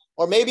me.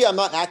 Or maybe I'm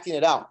not acting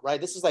it out, right?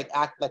 This is like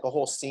act like a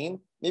whole scene.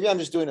 Maybe I'm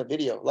just doing a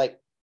video, like,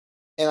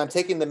 and I'm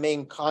taking the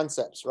main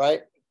concepts,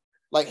 right?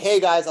 Like,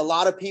 hey guys, a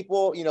lot of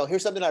people, you know,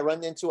 here's something I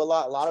run into a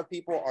lot. A lot of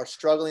people are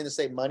struggling to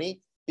save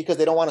money because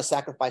they don't want to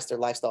sacrifice their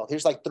lifestyle.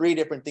 Here's like 3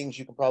 different things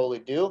you can probably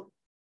do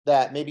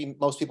that maybe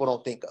most people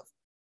don't think of.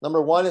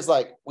 Number 1 is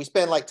like, we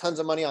spend like tons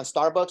of money on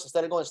Starbucks.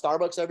 Instead of going to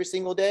Starbucks every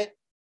single day,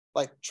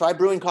 like try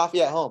brewing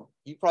coffee at home.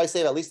 You probably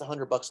save at least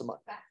 $100 a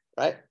month,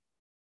 right?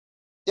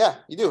 Yeah,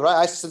 you do,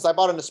 right? Since I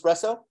bought an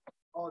espresso,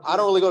 I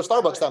don't really go to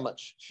Starbucks that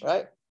much,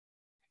 right?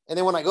 And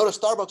then when I go to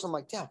Starbucks, I'm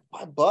like, damn,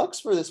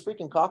 $5 for this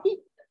freaking coffee,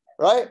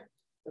 right?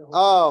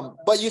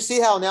 But you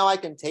see how now I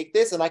can take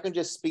this and I can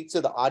just speak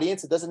to the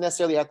audience. It doesn't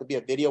necessarily have to be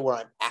a video where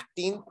I'm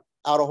acting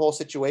out a whole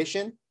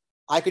situation.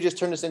 I could just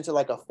turn this into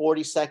like a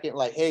 40-second,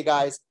 like, hey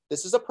guys,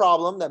 this is a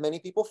problem that many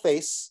people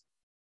face.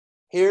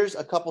 Here's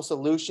a couple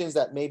solutions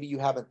that maybe you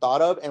haven't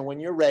thought of. And when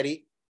you're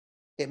ready,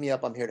 hit me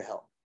up. I'm here to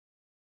help.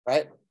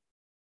 Right?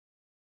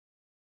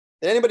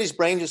 Did anybody's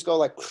brain just go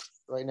like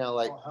right now?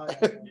 Like,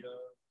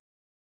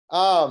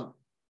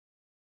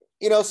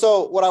 you know,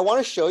 so what I want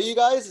to show you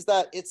guys is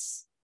that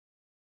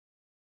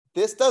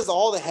this does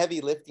all the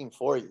heavy lifting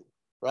for you.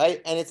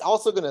 Right? And it's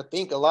also going to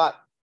think a lot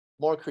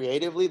more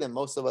creatively than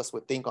most of us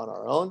would think on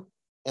our own.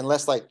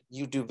 Unless like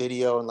you do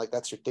video and like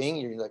that's your thing,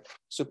 you're like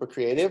super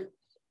creative.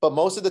 But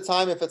most of the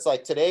time, if it's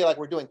like today, like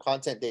we're doing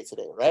content day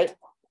today, right?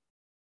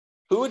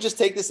 Who would just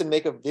take this and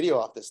make a video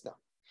off this now,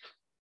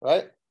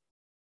 right?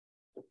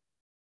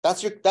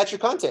 That's your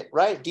content,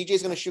 right? DJ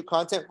is going to shoot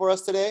content for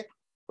us today,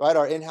 right?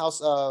 Our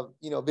in-house,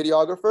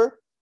 videographer,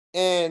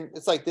 and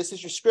it's like this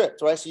is your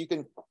script, right? So you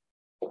can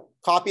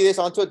copy this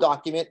onto a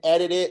document,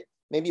 edit it,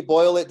 maybe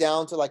boil it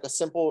down to like a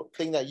simple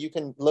thing that you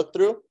can look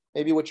through,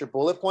 maybe with your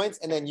bullet points,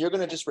 and then you're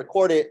going to just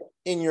record it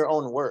in your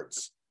own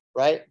words,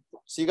 right?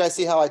 So you guys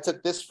see how I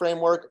took this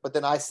framework, but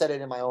then I said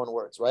it in my own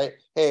words, right?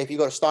 Hey, if you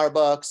go to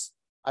Starbucks,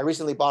 I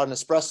recently bought an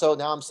espresso.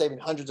 Now I'm saving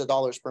hundreds of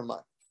dollars per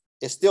month.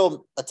 It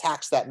still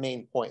attacks that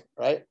main point,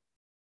 right?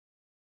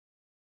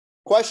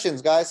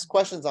 Questions, guys?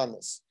 Questions on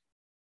this?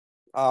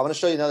 I'm going to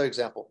show you another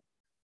example.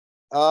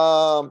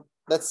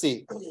 Let's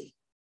see.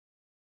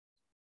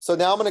 So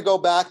now I'm going to go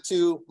back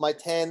to my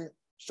 10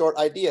 short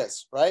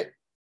ideas, right?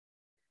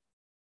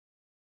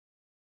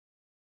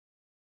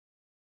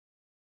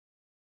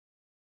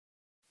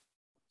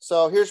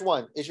 So here's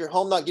one. Is your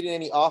home not getting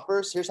any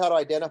offers? Here's how to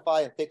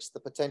identify and fix the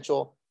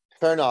potential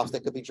turnoffs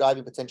that could be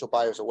driving potential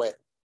buyers away.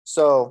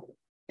 So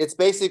it's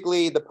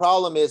basically the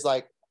problem is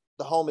like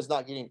the home is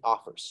not getting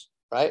offers,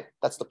 right?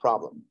 That's the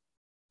problem.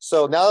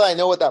 So now that I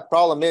know what that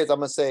problem is, I'm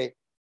going to say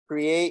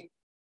create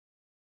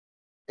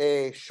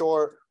a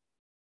short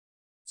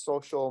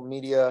social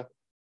media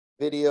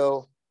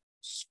video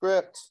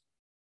script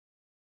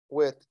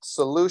with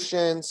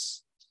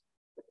solutions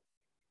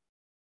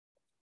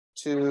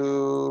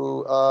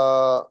to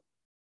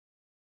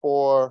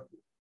for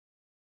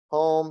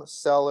home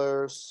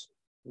sellers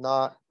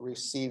not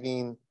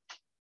receiving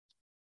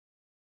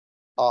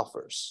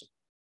offers.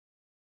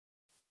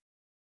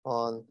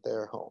 on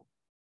their home.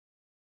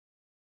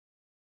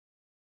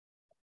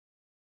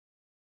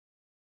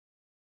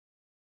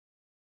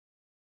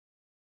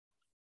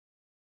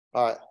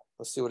 All right,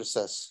 let's see what it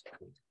says.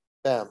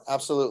 Bam,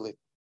 absolutely.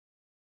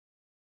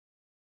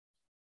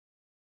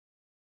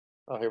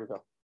 Oh, here we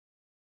go.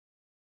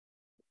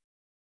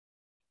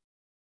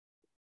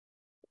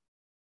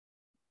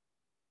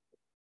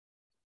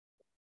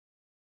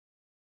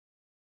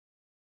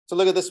 So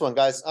look at this one,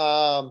 guys.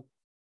 I'm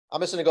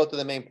just gonna go through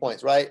the main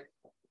points, right?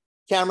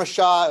 Camera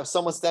shot of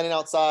someone standing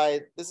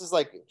outside. This is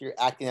like if you're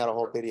acting out a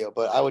whole video,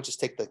 but I would just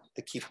take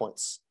the key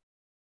points.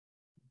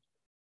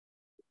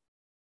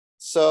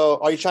 So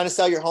are you trying to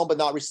sell your home but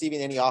not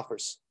receiving any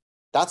offers?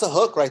 That's a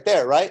hook right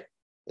there, right?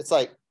 It's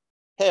like,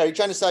 hey, are you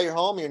trying to sell your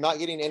home and you're not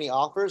getting any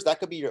offers? That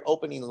could be your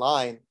opening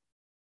line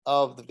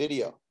of the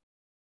video.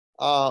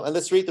 And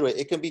let's read through it.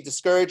 It can be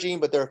discouraging,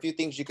 but there are a few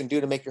things you can do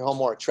to make your home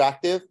more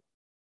attractive.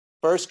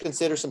 First,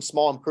 consider some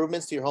small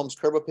improvements to your home's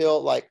curb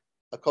appeal, like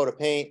a coat of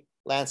paint,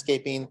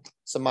 landscaping,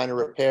 some minor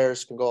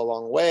repairs can go a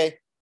long way.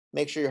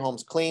 Make sure your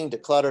home's clean,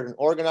 decluttered, and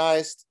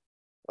organized,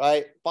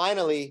 right?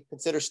 Finally,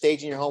 consider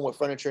staging your home with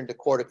furniture and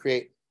decor to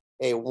create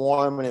a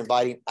warm and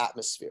inviting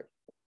atmosphere,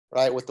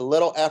 right? With a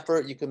little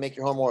effort, you can make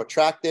your home more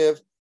attractive,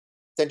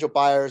 potential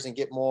buyers, and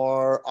get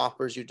more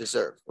offers you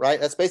deserve, right?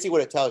 That's basically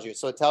what it tells you.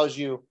 So it tells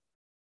you,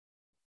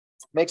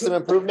 make some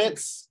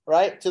improvements,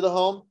 right, to the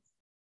home,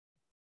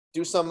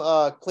 do some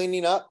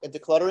cleaning up and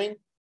decluttering,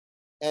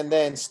 and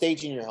then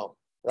staging your home,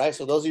 right?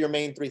 So those are your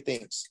main three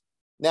things.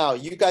 Now,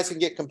 you guys can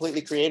get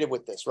completely creative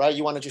with this, right?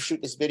 You want to just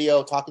shoot this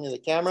video talking to the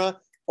camera,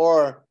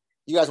 or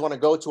you guys want to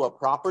go to a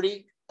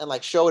property and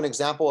like show an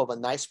example of a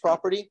nice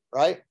property,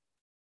 right?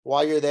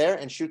 While you're there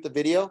and shoot the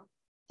video,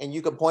 and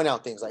you can point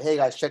out things like, hey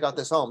guys, check out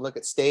this home. Look,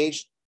 it's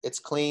staged, it's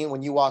clean.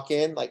 When you walk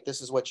in, like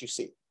this is what you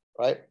see,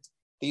 right?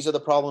 These are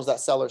the problems that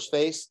sellers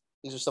face.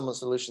 These are some of the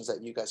solutions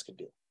that you guys could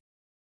do.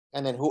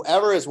 And then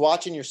whoever is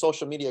watching your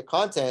social media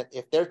content,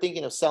 if they're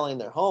thinking of selling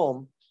their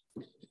home,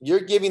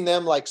 you're giving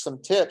them like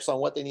some tips on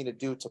what they need to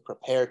do to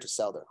prepare to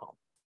sell their home,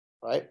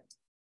 right?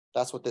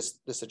 That's what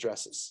this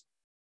addresses.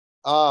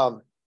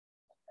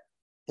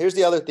 Here's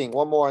the other thing,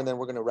 one more, and then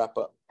we're going to wrap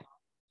up.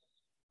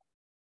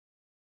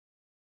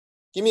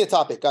 Give me a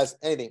topic, guys,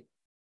 anything.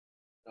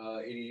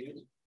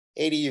 ADUs.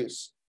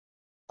 ADUs.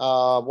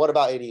 What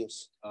about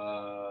ADUs?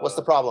 What's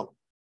the problem?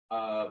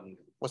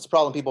 What's the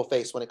problem people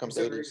face when it comes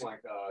to ADUs?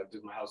 Like,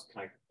 does my house,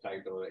 can I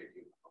build an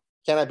ADU?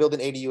 Can I build an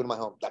ADU in my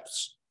home?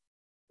 That's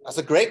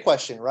a great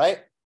question, right?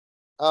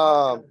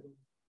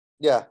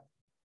 Yeah.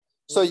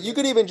 So you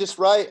could even just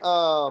write,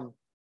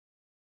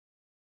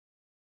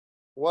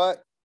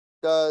 what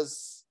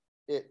does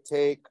it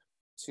take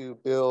to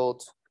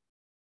build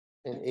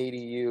an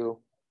ADU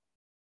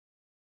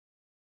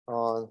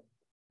on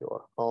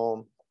your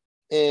home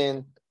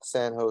in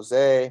San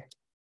Jose,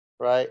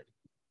 right?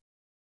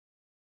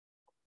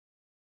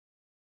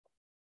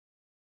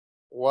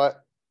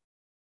 What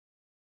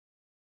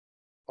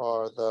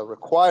are the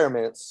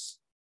requirements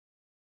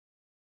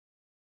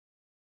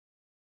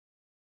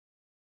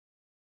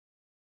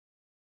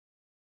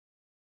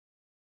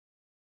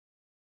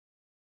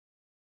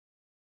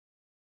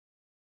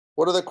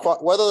what are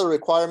the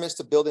requirements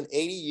to build an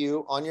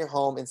ADU on your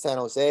home in San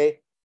Jose,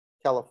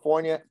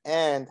 California,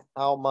 and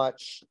how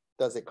much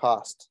does it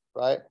cost,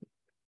 right?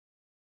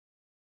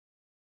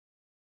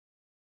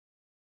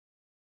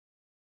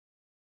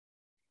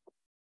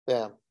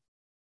 Bam.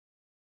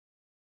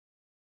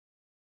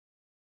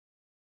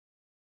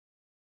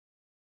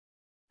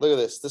 Look at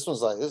this. This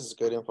one's like, this is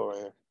good info right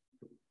here.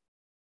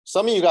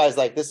 Some of you guys,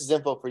 like, this is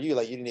info for you,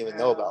 like you didn't even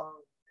know about,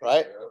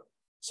 right?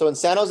 So in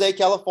San Jose,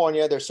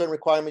 California, there's certain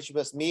requirements you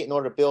must meet in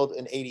order to build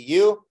an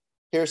ADU.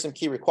 Here are some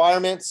key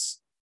requirements.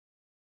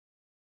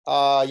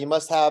 You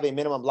must have a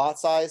minimum lot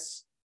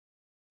size,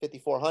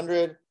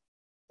 5,400.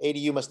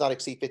 ADU must not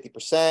exceed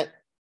 50%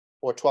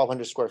 or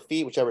 1,200 square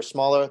feet, whichever is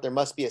smaller. There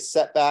must be a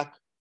setback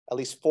at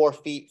least 4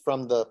 feet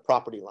from the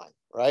property line,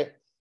 right?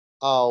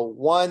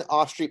 One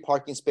off-street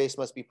parking space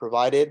must be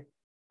provided.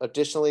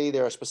 Additionally,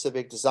 there are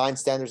specific design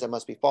standards that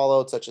must be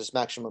followed, such as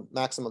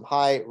maximum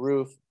height,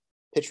 roof,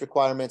 pitch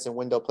requirements, and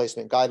window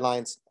placement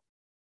guidelines.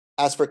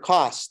 As for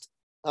cost,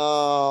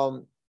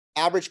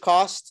 average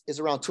cost is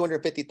around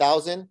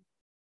 $250,000.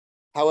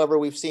 However,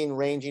 we've seen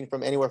ranging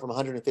from anywhere from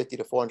 150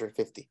 to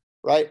 450,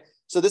 right?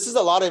 So this is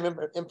a lot of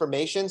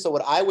information. So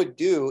what I would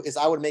do is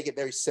I would make it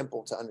very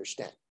simple to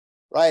understand,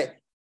 right?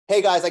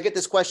 Hey guys, I get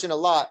this question a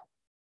lot.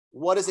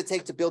 What does it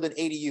take to build an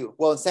ADU?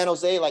 Well, in San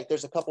Jose, like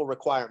there's a couple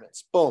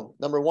requirements. Boom.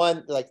 Number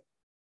one, like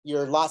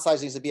your lot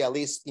size needs to be at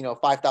least,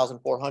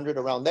 5,400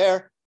 around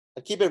there.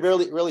 But keep it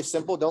really, really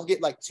simple. Don't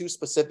get like too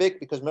specific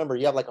because remember,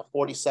 you have like a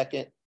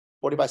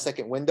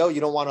 45-second window.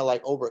 You don't want to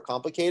like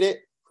overcomplicate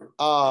it.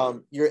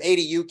 Your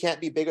ADU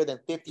can't be bigger than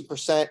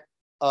 50%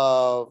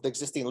 of the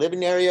existing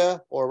living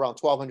area or around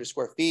 1,200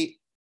 square feet.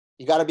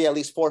 You got to be at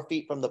least 4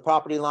 feet from the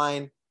property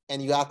line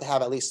and you have to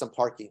have at least some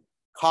parking.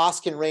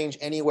 Costs can range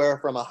anywhere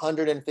from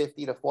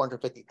 150 to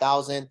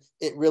 450,000.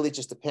 It really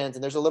just depends.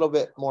 And there's a little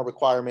bit more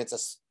requirements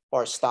as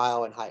far as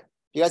style and height.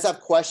 If you guys have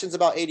questions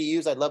about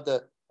ADUs, I'd love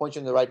to point you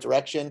in the right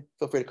direction.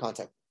 Feel free to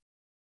contact me.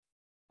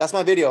 That's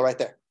my video right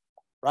there,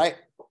 right?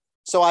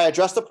 So I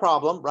addressed the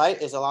problem,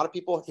 right? Is a lot of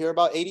people hear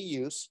about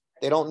ADUs.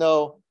 They don't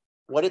know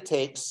what it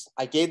takes.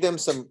 I gave them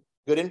some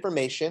good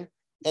information.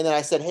 And then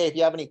I said, hey, if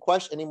you have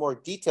any more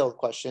detailed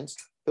questions,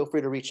 feel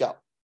free to reach out.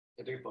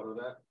 Can I take a photo of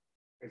that?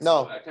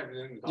 No,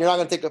 you're not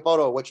going to take a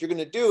photo. What you're going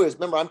to do is,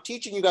 remember, I'm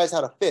teaching you guys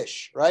how to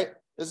fish, right?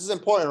 This is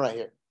important right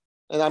here.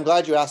 And I'm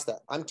glad you asked that.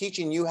 I'm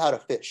teaching you how to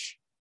fish.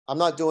 I'm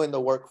not doing the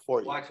work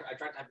for you. Well, I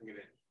tried typing it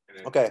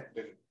in. Okay.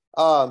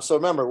 So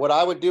remember, what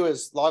I would do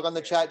is log on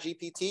the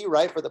Chatgpt,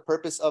 right? For the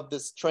purpose of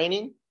this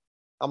training,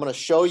 I'm going to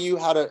show you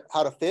how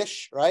to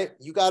fish, right?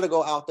 You got to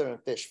go out there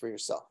and fish for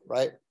yourself,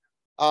 right?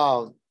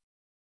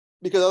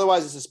 Because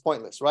otherwise this is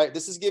pointless, right?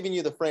 This is giving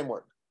you the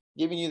framework,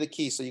 giving you the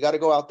key. So you got to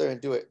go out there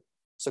and do it.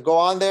 So go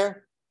on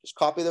there, just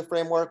copy the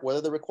framework. What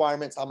are the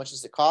requirements? How much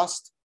does it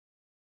cost?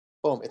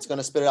 Boom, it's going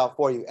to spit it out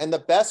for you. And the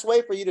best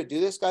way for you to do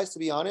this, guys, to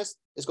be honest,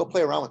 is go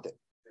play around with it,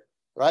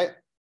 right?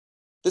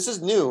 This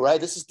is new, right?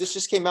 This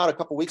just came out a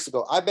couple weeks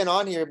ago. I've been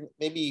on here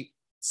maybe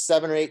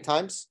 7 or 8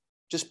 times,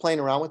 just playing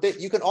around with it.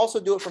 You can also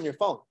do it from your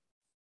phone.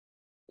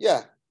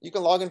 Yeah, you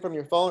can log in from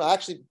your phone.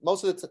 Actually,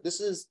 most of the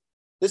this is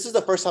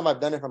the first time I've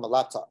done it from a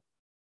laptop.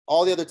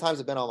 All the other times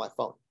have been on my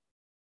phone,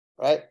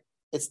 right?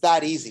 It's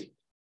that easy.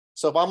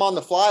 So if I'm on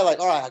the fly, like,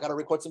 all right, I got to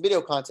record some video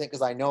content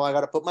because I know I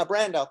got to put my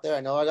brand out there. I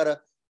know I got to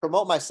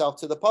promote myself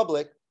to the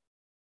public.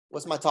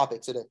 What's my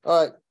topic today?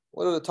 All right,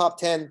 what are the top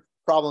 10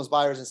 problems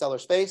buyers and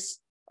sellers face?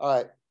 All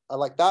right, I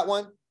like that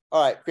one.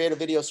 All right, create a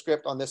video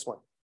script on this one,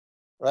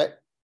 right?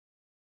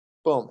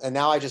 Boom, and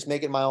now I just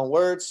make it my own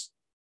words,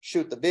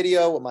 shoot the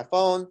video with my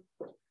phone,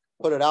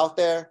 put it out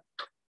there,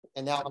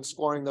 and now I'm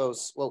scoring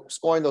those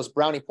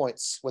brownie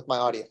points with my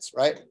audience,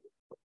 right?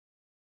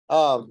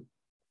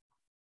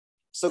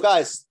 So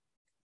guys,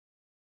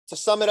 to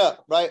sum it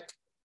up, right?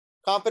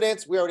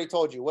 Confidence, we already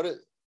told you.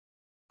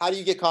 How do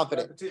you get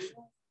confident?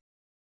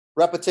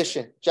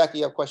 Repetition. Jackie,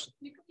 you have a question?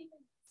 You could even,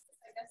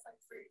 I guess, like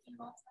for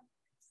email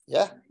templates.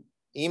 Yeah,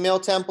 email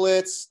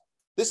templates.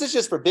 This is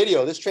just for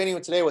video. This training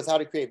today was how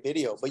to create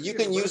video, but you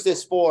can use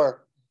this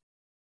for,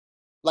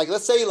 like,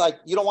 let's say like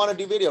you don't want to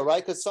do video,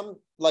 right? Because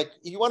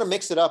you want to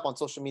mix it up on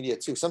social media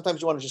too.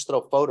 Sometimes you want to just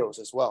throw photos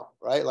as well,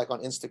 right? Like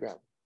on Instagram.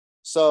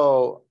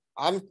 So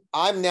I'm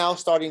now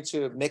starting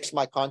to mix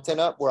my content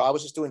up where I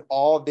was just doing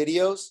all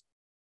videos,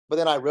 but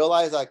then I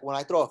realized like when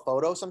I throw a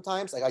photo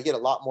sometimes, like I get a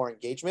lot more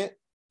engagement.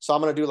 So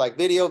I'm going to do like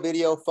video,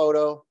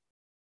 photo,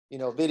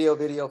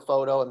 video,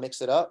 photo, and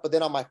mix it up. But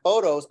then on my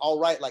photos, I'll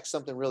write like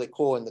something really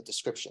cool in the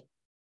description.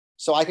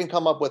 So I can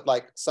come up with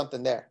like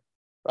something there,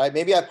 right?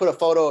 Maybe I put a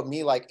photo of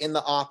me like in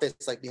the office,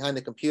 like behind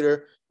the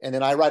computer, and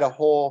then I write a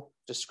whole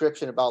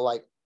description about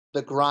like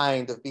the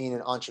grind of being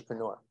an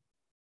entrepreneur.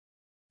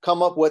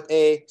 Come up with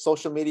a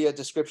social media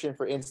description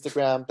for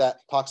Instagram that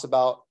talks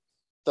about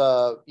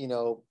the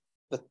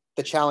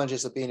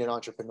challenges of being an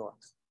entrepreneur.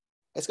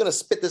 It's going to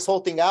spit this whole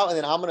thing out, and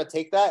then I'm going to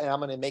take that and I'm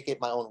going to make it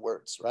my own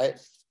words, right?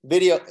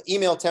 Video,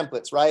 email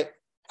templates, right?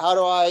 How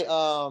do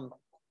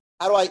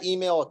I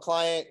email a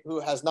client who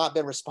has not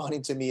been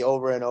responding to me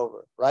over and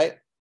over, right?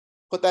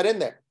 Put that in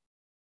there,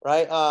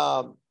 right?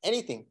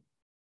 Anything.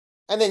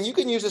 And then you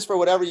can use this for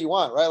whatever you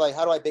want, right? Like,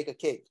 how do I bake a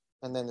cake?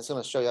 And then it's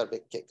going to show you how to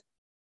bake a cake,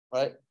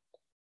 right?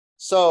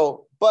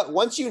 So, but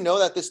once you know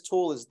that this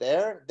tool is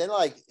there, then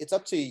like it's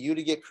up to you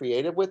to get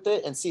creative with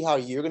it and see how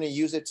you're going to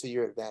use it to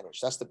your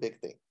advantage. That's the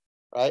big thing,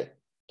 right?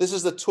 This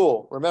is the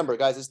tool. Remember,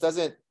 guys, this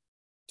doesn't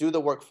do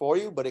the work for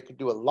you, but it could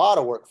do a lot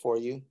of work for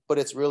you, but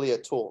it's really a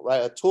tool,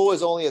 right? A tool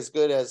is only as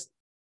good as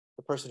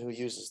the person who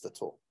uses the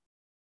tool,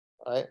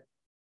 right?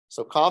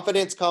 So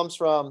confidence comes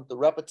from the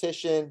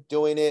repetition,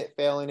 doing it,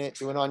 failing it,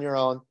 doing it on your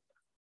own.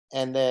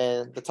 And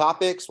then the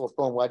topics, well,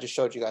 boom, I just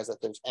showed you guys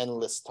that there's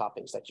endless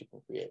topics that you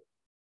can create.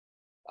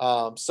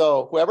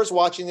 So whoever's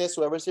watching this,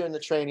 whoever's here in the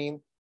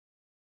training,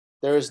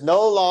 there is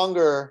no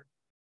longer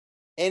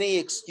any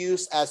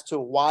excuse as to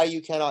why you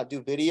cannot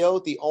do video.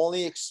 The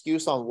only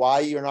excuse on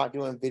why you're not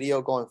doing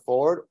video going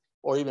forward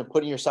or even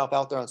putting yourself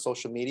out there on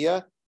social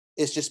media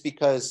is just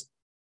because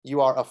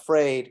you are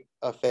afraid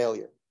of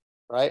failure,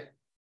 right?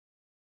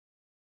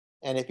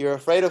 And if you're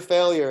afraid of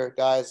failure,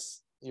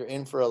 guys, you're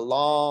in for a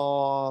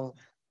long,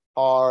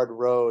 hard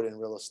road in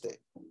real estate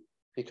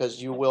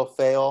because you will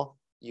fail.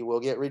 You will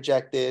get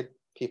rejected.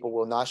 People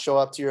will not show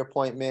up to your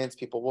appointments.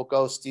 People will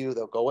ghost you.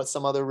 They'll go with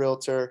some other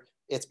realtor.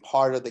 It's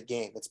part of the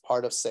game. It's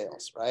part of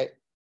sales, right?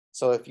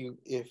 So if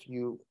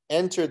you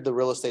entered the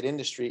real estate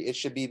industry, it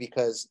should be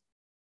because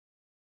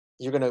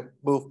you're going to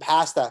move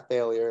past that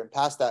failure and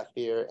past that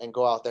fear and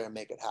go out there and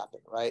make it happen,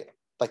 right?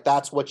 Like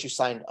that's what you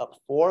signed up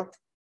for.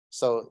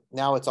 So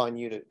now it's on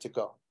you to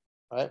go,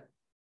 right?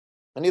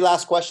 Any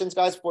last questions,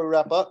 guys, before we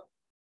wrap up?